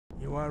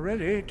You are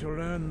ready to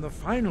learn the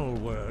final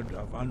word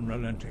of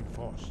unrelenting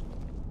force.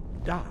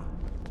 Da,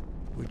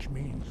 which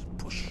means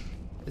push.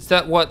 Is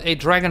that what a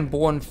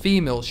Dragonborn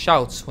female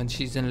shouts when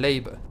she's in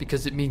labor?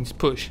 Because it means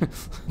push.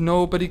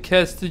 Nobody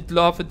cares to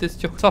laugh at this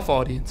joke. Tough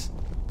audience.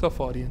 Tough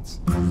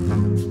audience.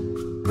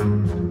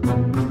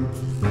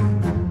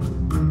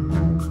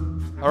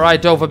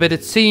 Alright, Dovahbit,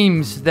 it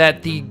seems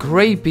that the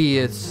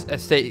Greybeards,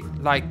 as they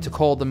like to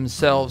call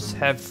themselves,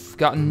 have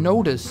gotten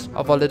notice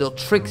of our little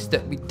tricks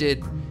that we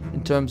did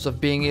in terms of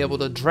being able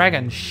to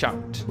dragon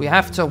shout. We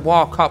have to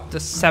walk up the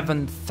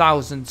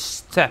 7,000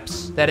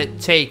 steps that it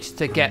takes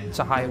to get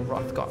to High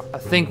Hrothgar. I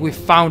think we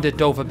found it,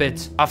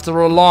 Dovahbit. After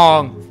a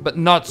long but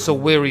not so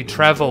weary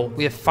travel,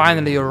 we have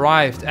finally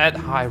arrived at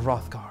High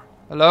Hrothgar.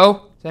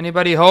 Hello? Is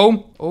anybody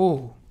home?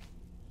 Oh.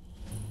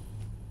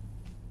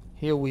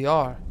 Here we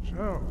are.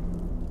 So,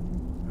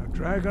 a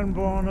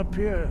Dragonborn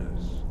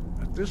appears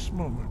at this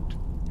moment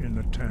in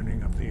the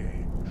turning of the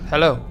age.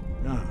 Hello.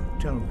 Now,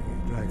 tell me,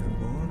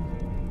 Dragonborn,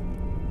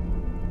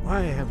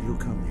 why have you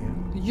come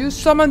here? You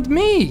summoned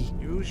me!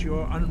 Use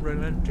your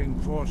unrelenting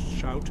force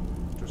shout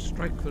to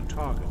strike the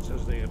targets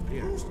as they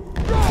appear.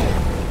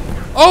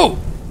 Oh!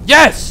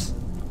 Yes!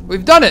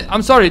 We've done it!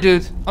 I'm sorry,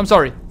 dude. I'm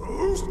sorry.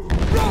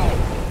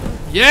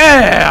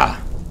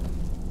 Yeah!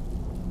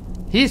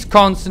 He's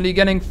constantly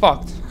getting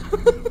fucked.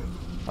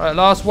 Alright,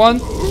 last one.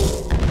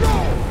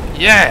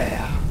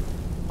 Yeah!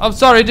 I'm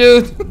sorry,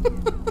 dude.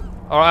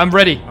 Alright, I'm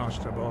ready.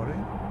 Master body.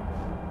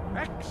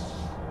 X.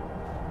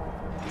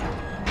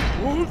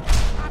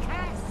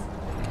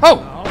 Oh!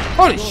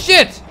 Holy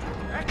shit!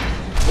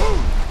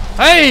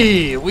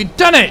 Hey! We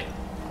done it!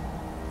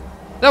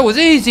 That was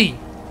easy!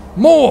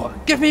 More!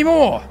 Give me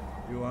more!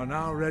 You are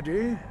now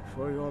ready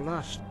for your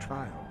last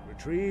trial.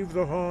 Retrieve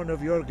the Horn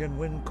of Jurgen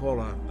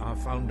Windcaller, our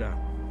founder,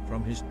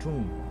 from his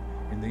tomb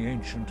in the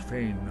ancient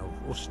fane of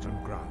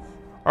Ustengrav.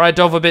 Alright,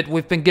 Dovahbit,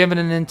 we've been given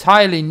an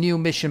entirely new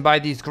mission by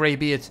these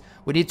Greybeards.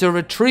 We need to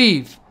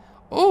retrieve...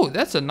 Oh,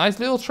 that's a nice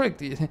little trick.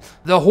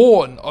 The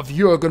Horn of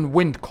Jurgen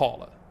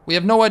Windcaller. We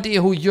have no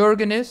idea who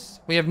Jurgen is.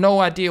 We have no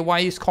idea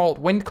why he's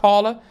called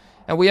Windcaller.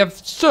 And we have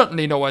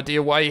certainly no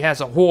idea why he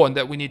has a horn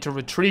that we need to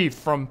retrieve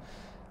from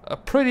a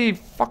pretty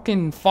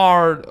fucking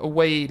far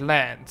away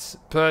land.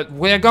 But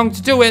we're going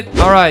to do it.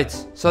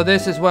 Alright, so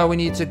this is where we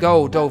need to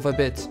go,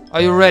 Dovahbit.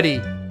 Are you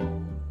ready?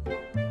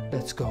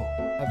 Let's go.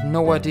 I have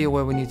no idea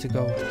where we need to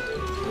go.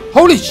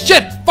 Holy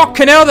shit!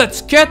 Fucking hell, that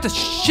scared the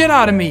shit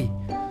out of me!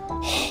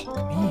 Look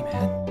at me,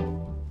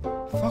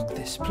 man. Fuck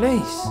this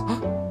place.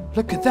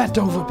 Look at that,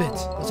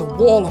 Dovahbit. There's a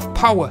wall of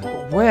power.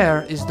 But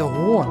where is the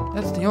horn?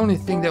 That's the only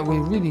thing that we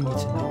really need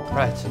to know.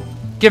 Right.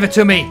 Give it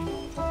to me.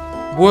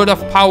 Word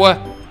of power.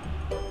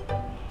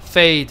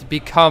 Fade.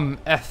 Become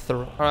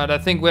ethereal. Alright, I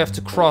think we have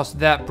to cross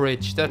that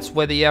bridge. That's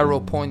where the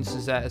arrow points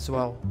is at as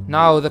well.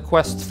 Now the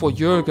quest for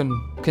Jurgen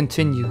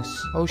continues.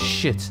 Oh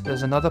shit,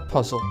 there's another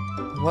puzzle.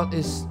 What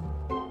is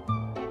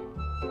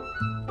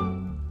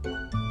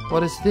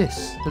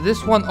this? So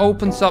this one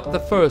opens up the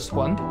first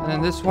one, and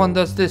then this one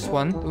does this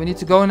one. Do we need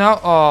to go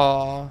now?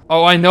 Oh,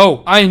 I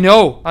know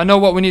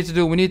what we need to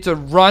do. We need to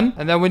run,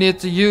 and then we need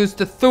to use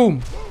the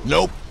tombe.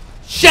 Nope.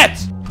 Shit!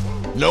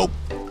 Nope.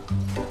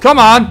 Come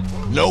on!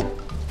 Nope.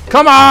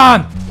 Come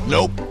on!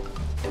 Nope.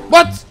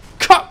 What?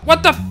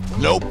 What the?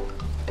 Nope.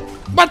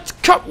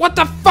 What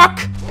the fuck?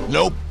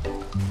 Nope.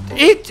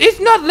 It's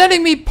not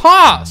letting me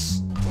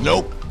pass.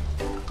 Nope.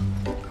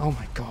 Oh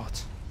my god.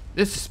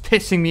 This is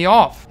pissing me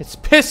off. It's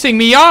pissing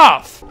me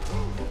off.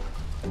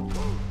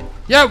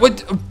 Yeah,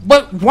 but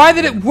why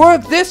did it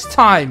work this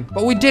time?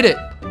 But we did it.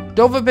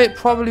 Dovahbit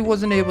probably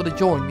wasn't able to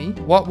join me.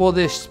 What will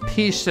this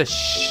piece of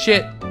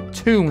shit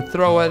tomb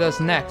throw at us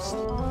next?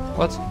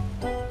 What?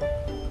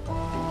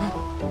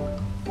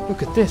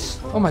 Look at this.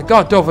 Oh my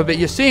god, Dovahbit,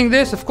 you're seeing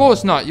this? Of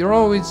course not. You're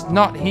always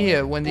not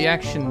here when the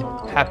action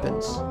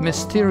happens.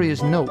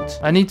 Mysterious note.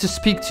 I need to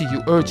speak to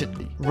you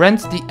urgently.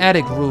 Rent the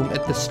attic room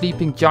at the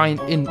Sleeping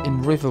Giant Inn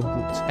in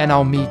Riverwood, and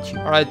I'll meet you.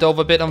 Alright,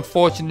 Dovahbit,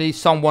 unfortunately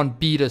someone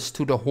beat us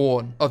to the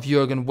Horn of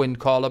Jurgen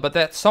Windcaller, but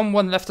that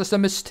someone left us a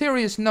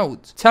mysterious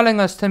note telling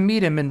us to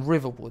meet him in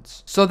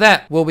Riverwoods. So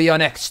that will be our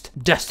next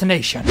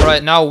destination.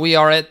 Alright, now we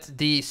are at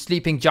the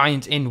Sleeping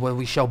Giant Inn where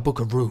we shall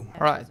book a room.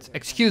 Alright,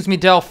 excuse me,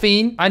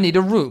 Delphine. I need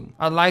a room.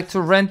 I'd like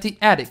to rent the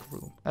attic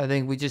room. I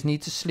think we just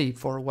need to sleep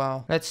for a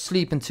while. Let's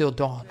sleep until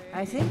dawn.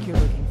 I think you're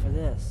looking for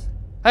this.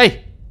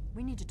 Hey!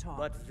 We need to talk.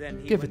 But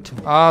then Give it to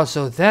me. Ah,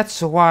 so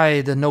that's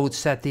why the note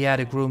said the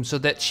attic room, so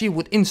that she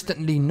would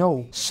instantly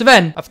know.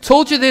 Sven, I've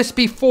told you this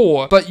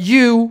before, but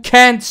you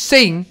can't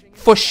sing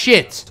for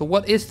shit. So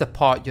what is the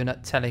part you're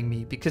not telling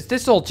me? Because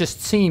this all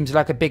just seems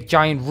like a big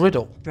giant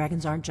riddle.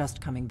 Dragons aren't just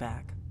coming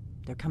back.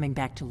 They're coming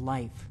back to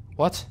life.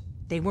 What?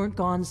 They weren't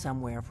gone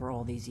somewhere for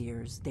all these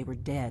years. They were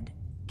dead,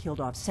 killed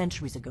off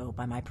centuries ago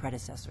by my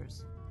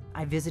predecessors.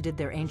 I visited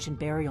their ancient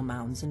burial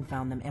mounds and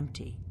found them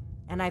empty.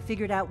 And I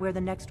figured out where the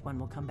next one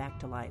will come back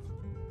to life.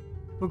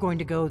 We're going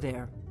to go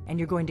there, and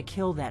you're going to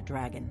kill that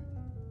dragon.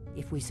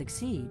 If we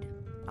succeed,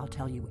 I'll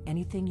tell you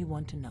anything you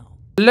want to know.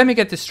 Let me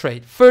get this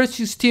straight. First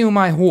you steal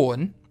my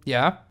horn,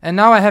 Yeah. And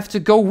now I have to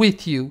go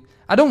with you.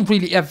 I don't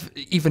really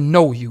even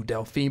know you,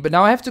 Delphine, but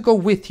now I have to go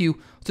with you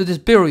to this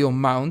burial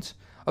mound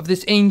of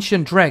this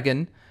ancient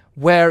dragon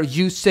where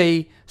you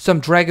say some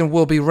dragon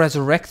will be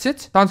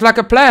resurrected. Sounds like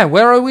a plan.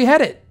 Where are we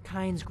headed?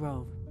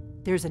 Grove.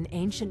 There's an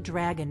ancient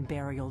dragon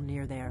burial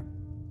near there.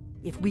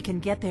 If we can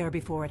get there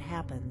before it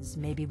happens,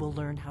 maybe we'll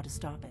learn how to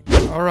stop it.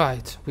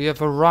 Alright, we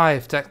have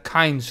arrived at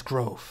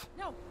Grove.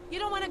 No, you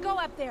don't want to go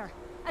up there.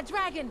 A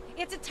dragon,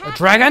 it's attacking. A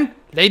dragon?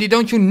 Lady,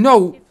 don't you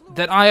know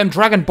that I am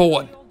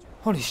Dragonborn?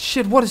 Holy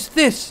shit, what is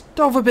this?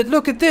 Dovahbit,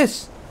 look at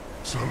this.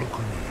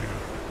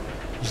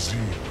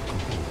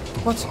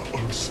 What?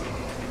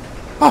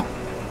 Oh!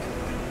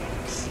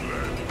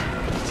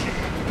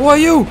 Who are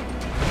you?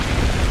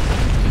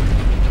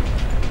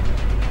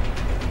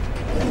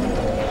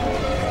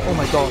 Oh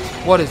my god,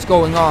 what is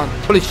going on?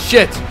 Holy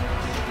shit!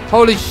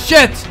 Holy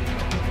shit!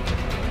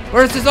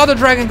 Where is this other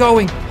dragon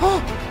going? Oh,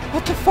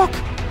 what the fuck?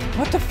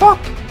 What the fuck?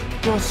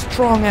 You're a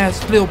strong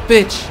ass little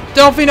bitch.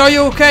 Delphine, are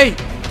you okay?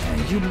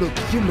 Yeah, you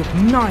look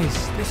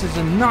nice. This is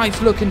a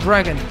nice looking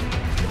dragon.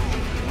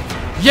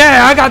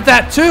 Yeah, I got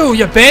that too,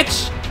 you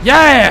bitch!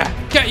 Yeah!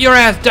 Get your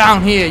ass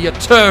down here, you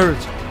turd!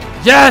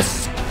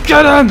 Yes!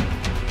 Get him!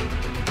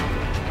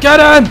 Get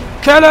him!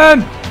 Kill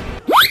him!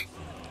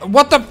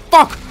 What the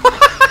fuck?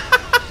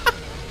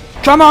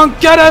 Come on,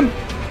 get him!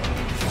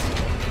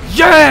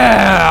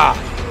 Yeah!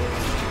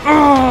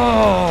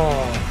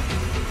 Oh!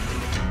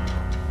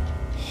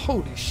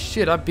 Holy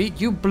shit, I beat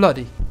you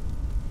bloody.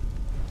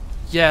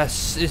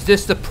 Yes, is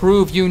this the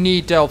proof you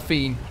need,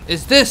 Delphine?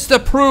 Is this the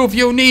proof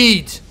you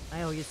need?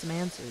 I owe you some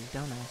answers,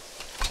 don't I?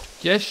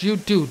 Yes, you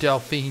do,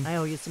 Delphine. I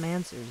owe you some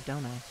answers,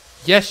 don't I?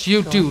 Yes,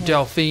 you Go do, ahead.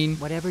 Delphine.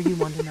 Whatever you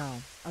want to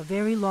know. A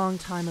very long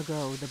time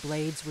ago, the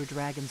Blades were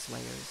dragon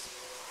slayers,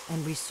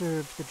 and we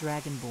served the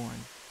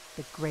Dragonborn,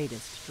 the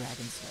greatest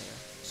dragon slayer.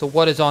 So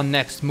what is our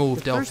next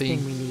move, The first Delphine?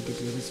 thing we need to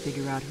do is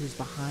figure out who's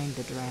behind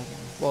the dragon.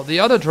 Well, the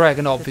other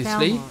dragon, The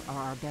obviously. Thalmor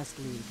are our best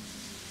lead.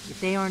 If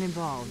they aren't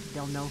involved,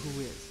 they'll know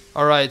who is.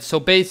 Alright, so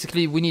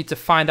basically we need to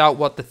find out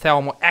what the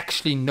Thalmor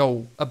actually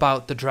know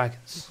about the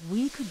dragons. If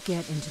we could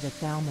get into the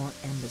Thalmor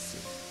embassy,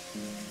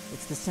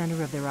 it's the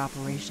center of their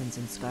operations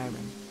in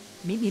Skyrim.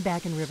 Meet me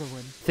back in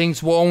Riverwood.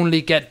 Things will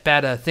only get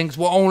better, things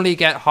will only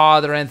get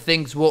harder, and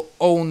things will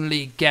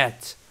only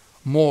get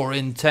more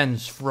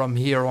intense from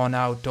here on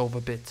out,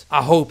 Dovahbit.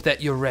 I hope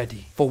that you're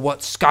ready for what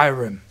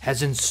Skyrim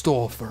has in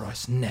store for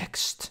us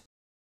next.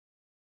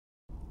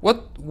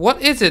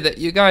 What is it that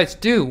you guys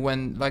do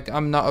when, like,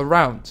 I'm not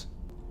around?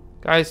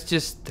 Guys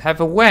just have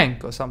a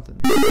wank or something.